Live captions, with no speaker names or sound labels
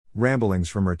Ramblings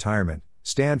from Retirement,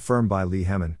 Stand Firm by Lee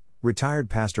Hemin, retired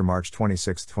pastor, March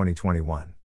 26,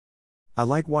 2021. I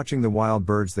like watching the wild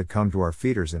birds that come to our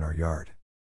feeders in our yard.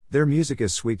 Their music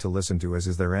is sweet to listen to, as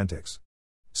is their antics.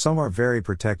 Some are very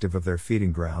protective of their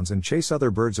feeding grounds and chase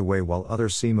other birds away, while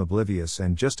others seem oblivious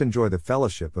and just enjoy the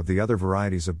fellowship of the other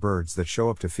varieties of birds that show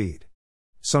up to feed.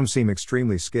 Some seem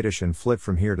extremely skittish and flit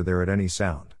from here to there at any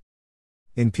sound.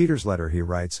 In Peter's letter he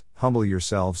writes, "Humble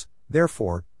yourselves,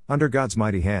 therefore, under God's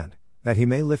mighty hand, that he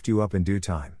may lift you up in due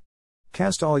time.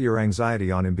 Cast all your anxiety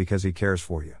on him because he cares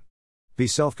for you. Be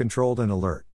self-controlled and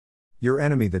alert. Your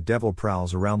enemy the devil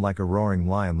prowls around like a roaring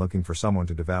lion looking for someone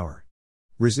to devour.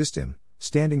 Resist him,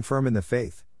 standing firm in the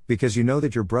faith, because you know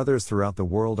that your brothers throughout the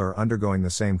world are undergoing the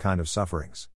same kind of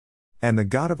sufferings. And the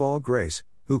God of all grace,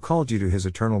 who called you to his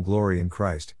eternal glory in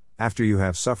Christ, after you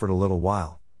have suffered a little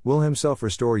while, will himself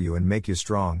restore you and make you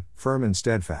strong, firm and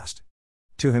steadfast.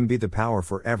 To him be the power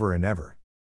forever and ever.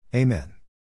 Amen."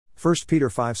 1 Peter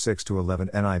 5:6-11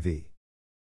 NIV.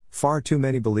 Far too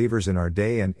many believers in our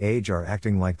day and age are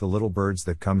acting like the little birds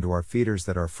that come to our feeders,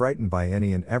 that are frightened by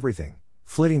any and everything,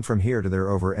 flitting from here to there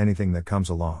over anything that comes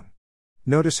along.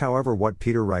 Notice, however, what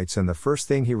Peter writes, and the first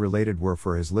thing he related were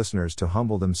for his listeners to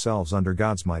humble themselves under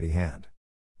God's mighty hand.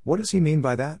 What does he mean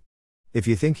by that? If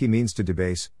you think he means to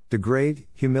debase, degrade,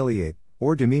 humiliate,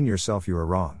 or demean yourself, you are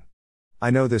wrong. I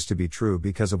know this to be true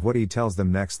because of what he tells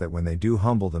them next, that when they do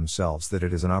humble themselves, that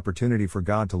it is an opportunity for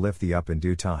God to lift thee up in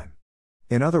due time.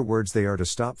 In other words, they are to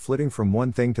stop flitting from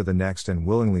one thing to the next and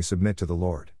willingly submit to the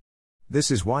Lord. This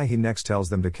is why he next tells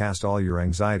them to cast all your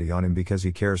anxiety on him because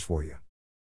he cares for you.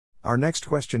 Our next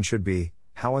question should be,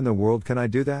 how in the world can I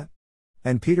do that?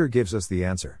 And Peter gives us the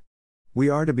answer. We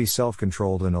are to be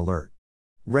self-controlled and alert.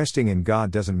 Resting in God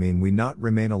doesn't mean we not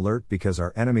remain alert because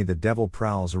our enemy the devil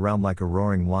prowls around like a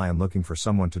roaring lion looking for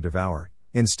someone to devour.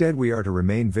 Instead, we are to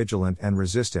remain vigilant and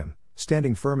resist him,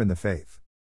 standing firm in the faith.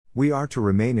 We are to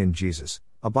remain in Jesus,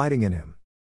 abiding in him.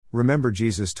 Remember,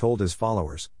 Jesus told his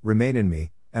followers, "Remain in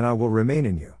me, and I will remain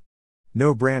in you."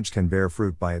 No branch can bear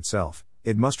fruit by itself,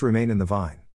 it must remain in the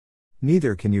vine.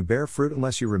 Neither can you bear fruit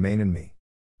unless you remain in me.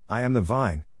 I am the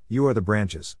vine, you are the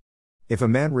branches. If a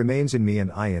man remains in me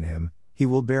and I in him, he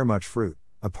will bear much fruit.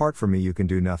 Apart from me you can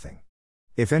do nothing.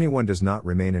 If anyone does not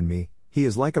remain in me, he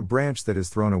is like a branch that is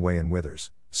thrown away and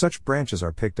withers. Such branches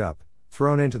are picked up,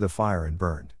 thrown into the fire and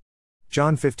burned.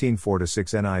 John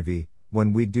 15:4-6 NIV.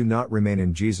 When we do not remain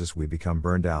in Jesus, we become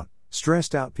burned out,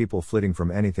 stressed out people flitting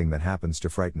from anything that happens to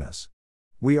frighten us.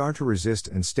 We are to resist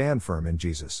and stand firm in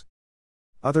Jesus.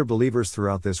 Other believers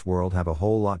throughout this world have a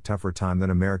whole lot tougher time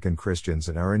than American Christians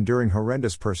and are enduring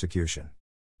horrendous persecution.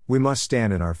 We must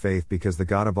stand in our faith because the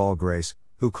God of all grace,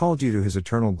 who called you to his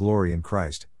eternal glory in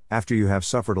Christ, after you have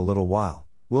suffered a little while,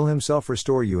 will himself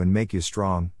restore you and make you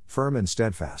strong, firm and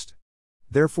steadfast.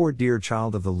 Therefore, dear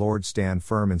child of the Lord, stand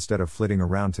firm instead of flitting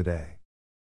around today.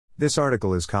 This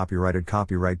article is copyright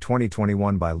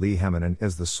 2021 by Lee Hemin and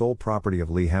is the sole property of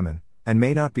Lee Hemin, and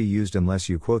may not be used unless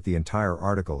you quote the entire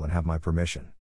article and have my permission.